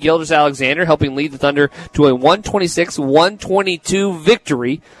as Shai Gilgeous-Alexander, helping lead the Thunder to a 126-122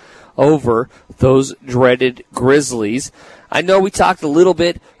 victory over those dreaded Grizzlies. I know we talked a little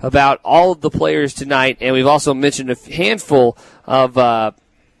bit about all of the players tonight, and we've also mentioned a handful of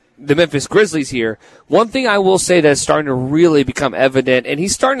the Memphis Grizzlies here. One thing I will say that is starting to really become evident, and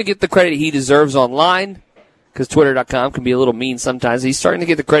he's starting to get the credit he deserves online, because Twitter.com can be a little mean sometimes. He's starting to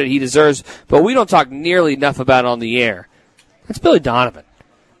get the credit he deserves, but we don't talk nearly enough about it on the air. That's Billy Donovan.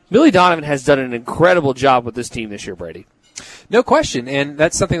 Billy Donovan has done an incredible job with this team this year, Brady. No question, and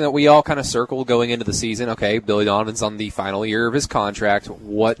that's something that we all kind of circled going into the season. Okay, Billy Donovan's on the final year of his contract.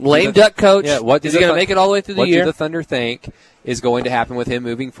 Lame duck coach. Yeah, is he going to make it all the way through the year? What do the Thunder think is going to happen with him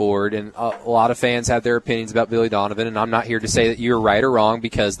moving forward? And a lot of fans have their opinions about Billy Donovan, and I'm not here to say that you're right or wrong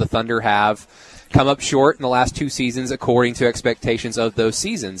because the Thunder have come up short in the last two seasons according to expectations of those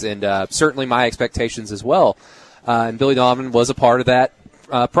seasons, and certainly my expectations as well. And Billy Donovan was a part of that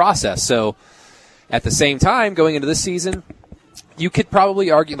process. So at the same time, going into this season, you could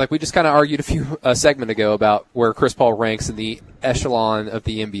probably argue, like we just kind of argued a segment ago about where Chris Paul ranks in the echelon of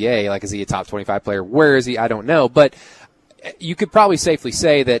the NBA. Like, is he a top 25 player? Where is he? I don't know. But you could probably safely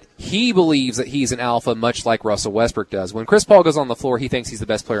say that he believes that he's an alpha, much like Russell Westbrook does. When Chris Paul goes on the floor, he thinks he's the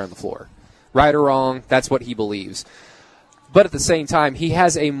best player on the floor. Right or wrong, that's what he believes. But at the same time, he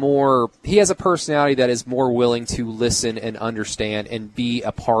has a personality that is more willing to listen and understand and be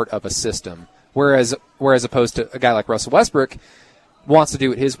a part of a system. Whereas opposed to a guy like Russell Westbrook wants to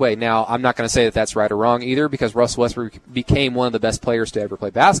do it his way. Now, I'm not going to say that that's right or wrong either, because Russell Westbrook became one of the best players to ever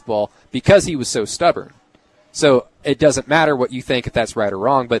play basketball because he was so stubborn. So it doesn't matter what you think if that's right or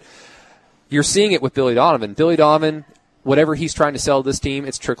wrong, but you're seeing it with Billy Donovan. Billy Donovan, whatever he's trying to sell to this team,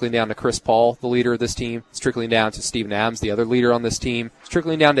 it's trickling down to Chris Paul, the leader of this team. It's trickling down to Steven Adams, the other leader on this team. It's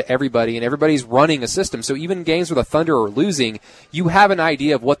trickling down to everybody, and everybody's running a system. So even in games where the Thunder are losing, you have an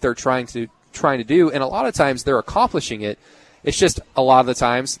idea of what they're trying to do, and a lot of times they're accomplishing it. It's just a lot of the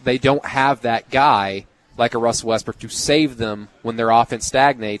times they don't have that guy like a Russell Westbrook to save them when their offense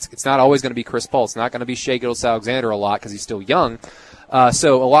stagnates. It's not always going to be Chris Paul. It's not going to be Shai Gilgeous-Alexander a lot because he's still young.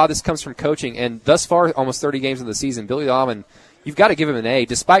 So a lot of this comes from coaching. And thus far, almost 30 games of the season, Billy Donovan, you've got to give him an A.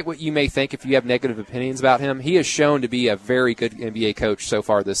 Despite what you may think if you have negative opinions about him, he has shown to be a very good NBA coach so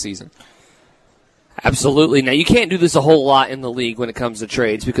far this season. Absolutely. Now, you can't do this a whole lot in the league when it comes to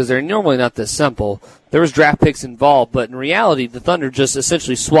trades because they're normally not this simple. There was draft picks involved, but in reality, the Thunder just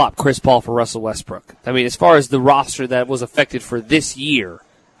essentially swapped Chris Paul for Russell Westbrook. I mean, as far as the roster that was affected for this year,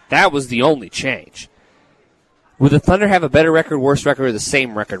 that was the only change. Would the Thunder have a better record, worse record, or the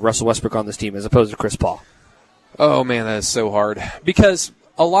same record, Russell Westbrook on this team, as opposed to Chris Paul? Oh, man, that is so hard. Because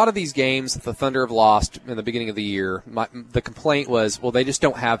a lot of these games that the Thunder have lost in the beginning of the year, the complaint was, well, they just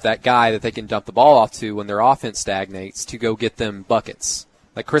don't have that guy that they can dump the ball off to when their offense stagnates to go get them buckets.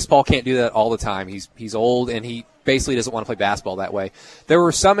 Like, Chris Paul can't do that all the time. He's old, and he basically doesn't want to play basketball that way. There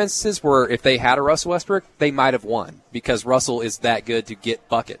were some instances where if they had a Russell Westbrook, they might have won because Russell is that good to get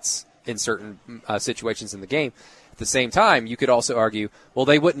buckets in certain situations in the game. At the same time, you could also argue, well,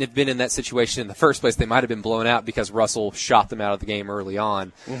 they wouldn't have been in that situation in the first place. They might have been blown out because Russell shot them out of the game early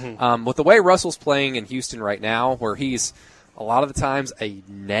on. Mm-hmm. With the way Russell's playing in Houston right now, where he's a lot of the times a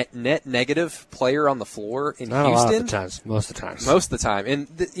net negative player on the floor in Not Houston. A lot of the times. Most of the time. Most of the time. And,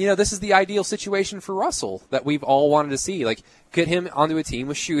 this is the ideal situation for Russell that we've all wanted to see. Like, get him onto a team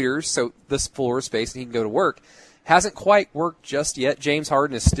with shooters so this floor is space and he can go to work. Hasn't quite worked just yet. James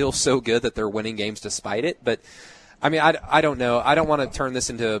Harden is still so good that they're winning games despite it. But, I mean, I don't know. I don't want to turn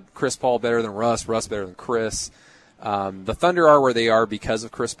this into Chris Paul better than Russ better than Chris. The Thunder are where they are because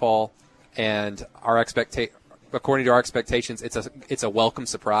of Chris Paul, and according to our expectations, it's a welcome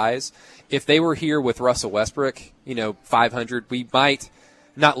surprise. If they were here with Russell Westbrook, 500, we might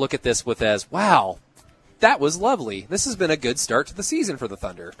not look at this with as, wow, that was lovely. This has been a good start to the season for the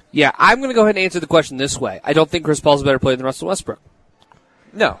Thunder. Yeah, I'm going to go ahead and answer the question this way. I don't think Chris Paul's a better player than Russell Westbrook.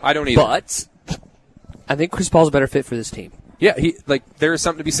 No, I don't either. But I think Chris Paul's a better fit for this team. Yeah, there is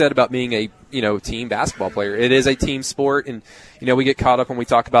something to be said about being a team basketball player. It is a team sport, and we get caught up when we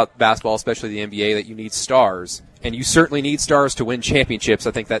talk about basketball, especially the NBA, that you need stars, and you certainly need stars to win championships.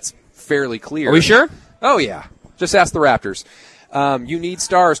 I think that's fairly clear. Are we sure? Oh yeah, just ask the Raptors. You need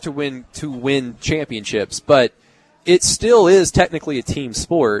stars to win championships, but it still is technically a team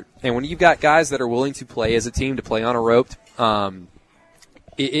sport, and when you've got guys that are willing to play as a team, to play on a rope,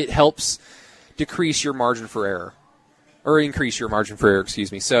 it helps decrease your margin for error. Or increase your margin for error,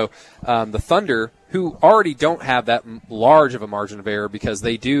 excuse me. So the Thunder, who already don't have that large of a margin of error because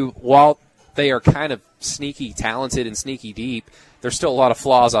they do, while they are kind of sneaky talented and sneaky deep, there's still a lot of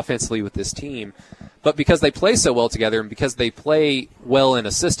flaws offensively with this team. But because they play so well together and because they play well in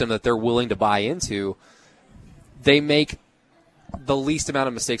a system that they're willing to buy into, they make the least amount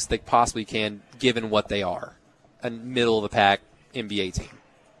of mistakes they possibly can given what they are, a middle-of-the-pack NBA team.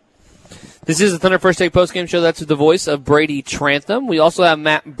 This is the Thunder First Take postgame show. That's the voice of Brady Trantham. We also have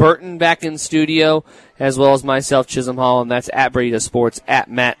Matt Burton back in studio, as well as myself, Chisholm Holland. That's at Brady Does Sports, at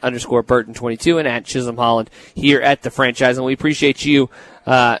Matt_Burton22, and at Chisholm Holland here at the franchise. And we appreciate you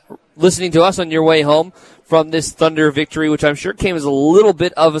listening to us on your way home from this Thunder victory, which I'm sure came as a little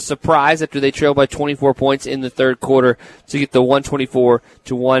bit of a surprise after they trailed by 24 points in the third quarter to get the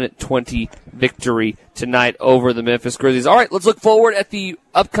 124-120 victory tonight over the Memphis Grizzlies. All right, let's look forward at the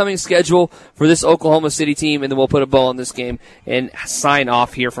upcoming schedule for this Oklahoma City team, and then we'll put a bow on this game and sign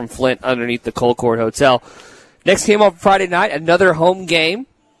off here from Flint underneath the Colcord Hotel. Next game on Friday night, another home game.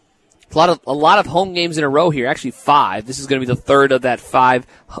 A lot of home games in a row here, actually 5. This is going to be the third of that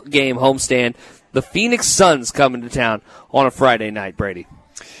 5-game homestand. The Phoenix Suns coming to town on a Friday night, Brady.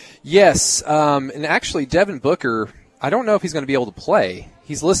 Yes, and actually Devin Booker, I don't know if he's going to be able to play.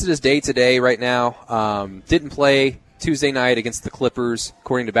 He's listed as day-to-day right now. Didn't play Tuesday night against the Clippers,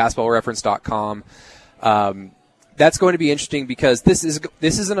 according to BasketballReference.com. That's going to be interesting because this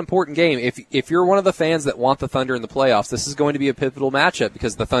is an important game. If you're one of the fans that want the Thunder in the playoffs, this is going to be a pivotal matchup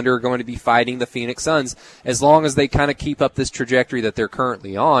because the Thunder are going to be fighting the Phoenix Suns as long as they kind of keep up this trajectory that they're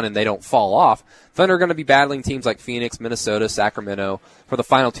currently on and they don't fall off. Thunder are going to be battling teams like Phoenix, Minnesota, Sacramento for the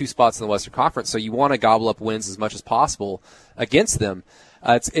final 2 spots in the Western Conference, so you want to gobble up wins as much as possible against them.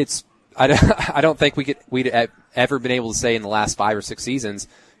 I don't think we'd ever been able to say in the last 5 or 6 seasons,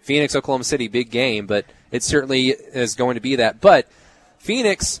 Phoenix, Oklahoma City, big game, but it certainly is going to be that. But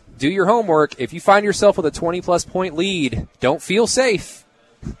Phoenix, do your homework. If you find yourself with a 20-plus point lead, don't feel safe.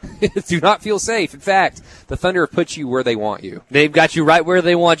 Do not feel safe. In fact, the Thunder have put you where they want you. They've got you right where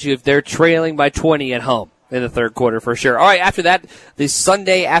they want you if they're trailing by 20 at home. in the third quarter for sure. All right, after that, the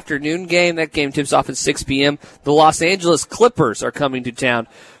Sunday afternoon game, that game tips off at 6 p.m. The Los Angeles Clippers are coming to town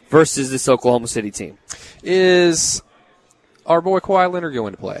versus this Oklahoma City team. Is our boy Kawhi Leonard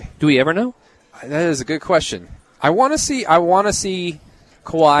going to play? Do we ever know? That is a good question. I want to see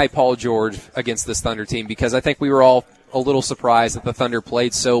Kawhi, Paul George against this Thunder team because I think we were all a little surprised that the Thunder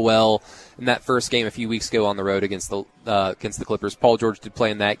played so well in that first game a few weeks ago on the road against the Clippers. Paul George did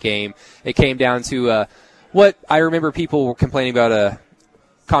play in that game. It came down to what I remember people were complaining about, a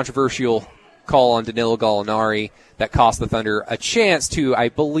controversial call on Danilo Gallinari that cost the Thunder a chance to, I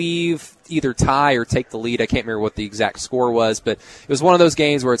believe, either tie or take the lead. I can't remember what the exact score was, but it was one of those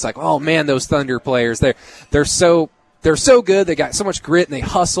games where it's like, oh man, those Thunder players, they're so good. They got so much grit and they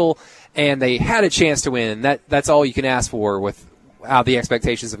hustle, and they had a chance to win. That's all you can ask for with how the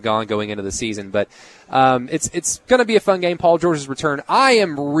expectations have gone going into the season. But it's going to be a fun game. Paul George's return. I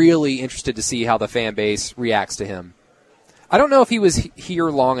am really interested to see how the fan base reacts to him. I don't know if he was here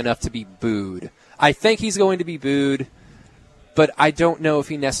long enough to be booed. I think he's going to be booed, but I don't know if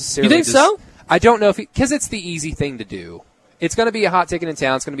he necessarily. You think so? I don't know if because it's the easy thing to do. It's going to be a hot ticket in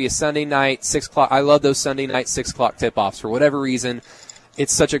town. It's going to be a Sunday night, 6 o'clock. I love those Sunday night, 6 o'clock tip-offs for whatever reason.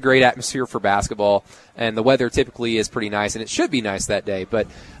 It's such a great atmosphere for basketball, and the weather typically is pretty nice, and it should be nice that day. But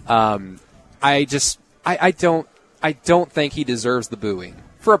I don't think he deserves the booing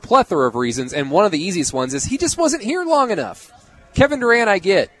for a plethora of reasons, and one of the easiest ones is he just wasn't here long enough. Kevin Durant, I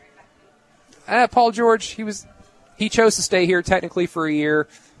get. Paul George, he chose to stay here technically for a year,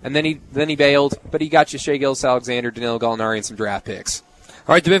 and then he bailed, but he got you Shai Gilgeous-Alexander, Danilo Gallinari, and some draft picks.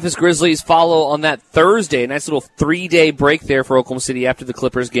 All right, the Memphis Grizzlies follow on that Thursday. A nice little 3-day break there for Oklahoma City after the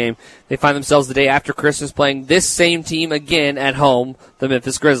Clippers game. They find themselves the day after Christmas playing this same team again at home, the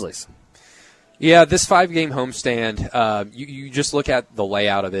Memphis Grizzlies. Yeah, this 5-game homestand, you just look at the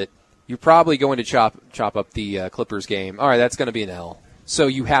layout of it. You're probably going to chop up the Clippers game. All right, that's going to be an L. So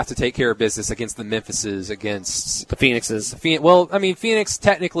you have to take care of business against the Memphises, against the Phoenixes. Well, I mean, Phoenix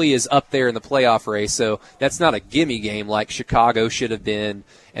technically is up there in the playoff race, so that's not a gimme game like Chicago should have been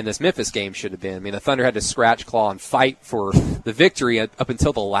and this Memphis game should have been. I mean, the Thunder had to scratch, claw, and fight for the victory up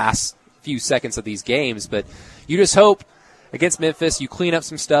until the last few seconds of these games. But you just hope against Memphis you clean up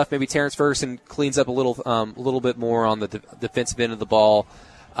some stuff. Maybe Terrence Ferguson cleans up a little bit more on the defensive end of the ball.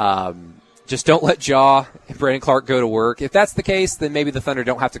 Just don't let Ja and Brandon Clark go to work. If that's the case, then maybe the Thunder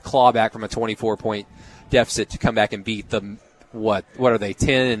don't have to claw back from a 24-point deficit to come back and beat the, what are they,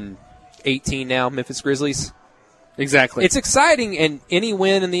 10-18 now, Memphis Grizzlies? Exactly. It's exciting, and any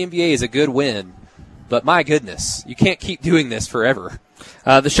win in the NBA is a good win. But my goodness, you can't keep doing this forever.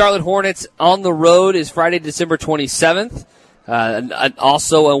 The Charlotte Hornets on the road is Friday, December 27th.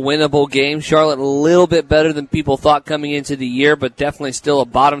 Also a winnable game. Charlotte a little bit better than people thought coming into the year, but definitely still a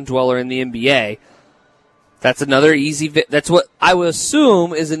bottom dweller in the NBA. That's another easy. That's what I would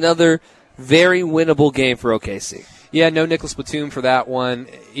assume is another very winnable game for OKC. Yeah, no Nicholas Batum for that one,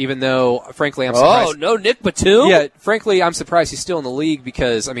 even though, frankly, I'm surprised. Oh, no Nick Batum? Yeah, frankly, I'm surprised he's still in the league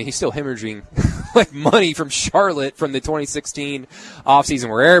because, I mean, he's still hemorrhaging like money from Charlotte from the 2016 offseason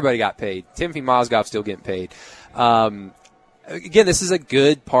where everybody got paid. Timothy Mozgov's still getting paid. Again, this is a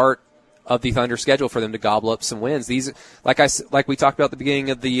good part of the Thunder schedule for them to gobble up some wins. These, like we talked about at the beginning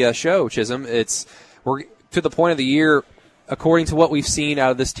of the show, Chisholm, we're to the point of the year, according to what we've seen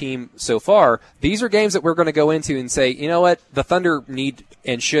out of this team so far, these are games that we're going to go into and say, you know what, the Thunder need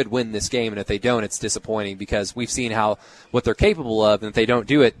and should win this game, and if they don't, it's disappointing because we've seen what they're capable of, and if they don't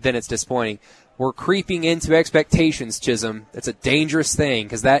do it, then it's disappointing. We're creeping into expectations, Chisholm. That's a dangerous thing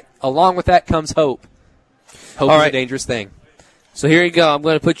because along with that comes hope. Hope is a dangerous thing. So here you go. I'm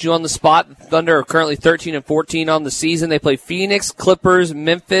going to put you on the spot. The Thunder are currently 13-14 on the season. They play Phoenix, Clippers,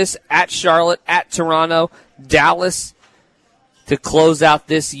 Memphis, at Charlotte, at Toronto, Dallas to close out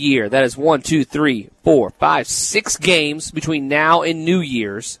this year. That is 1, 2, 3, 4, 5, 6 games between now and New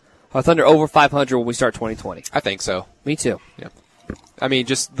Year's. Are Thunder over 500 when we start 2020? I think so. Me too. Yeah. I mean,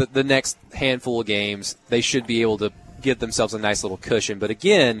 just the next handful of games, they should be able to give themselves a nice little cushion. But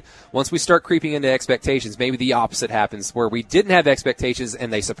again, once we start creeping into expectations, maybe the opposite happens where we didn't have expectations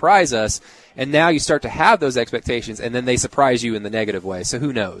and they surprise us, and now you start to have those expectations and then they surprise you in the negative way. So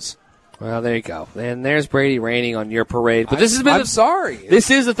who knows? Well, there you go. And there's Brady raining on your parade. But this has been I'm sorry. This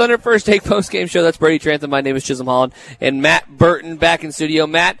is the Thunder First Take postgame show. That's Brady Trantham. My name is Chisholm Holland. And Matt Burton back in studio.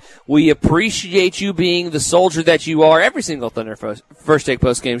 Matt, we appreciate you being the soldier that you are every single Thunder First Take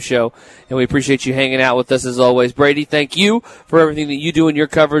postgame show. And we appreciate you hanging out with us as always. Brady, thank you for everything that you do in your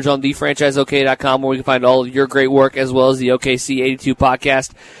coverage on thefranchiseok.com where we can find all of your great work as well as the OKC 82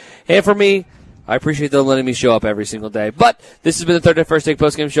 podcast. And for me, I appreciate them letting me show up every single day. But this has been the Third Day First Take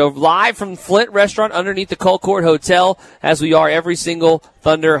postgame show live from Flint Restaurant underneath the Colcourt Hotel, as we are every single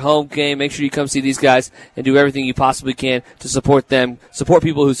Thunder home game. Make sure you come see these guys and do everything you possibly can to support them, support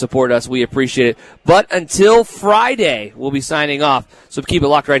people who support us. We appreciate it. But until Friday, we'll be signing off. So keep it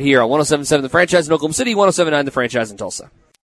locked right here on 107.7 The Franchise in Oklahoma City, 107.9 The Franchise in Tulsa.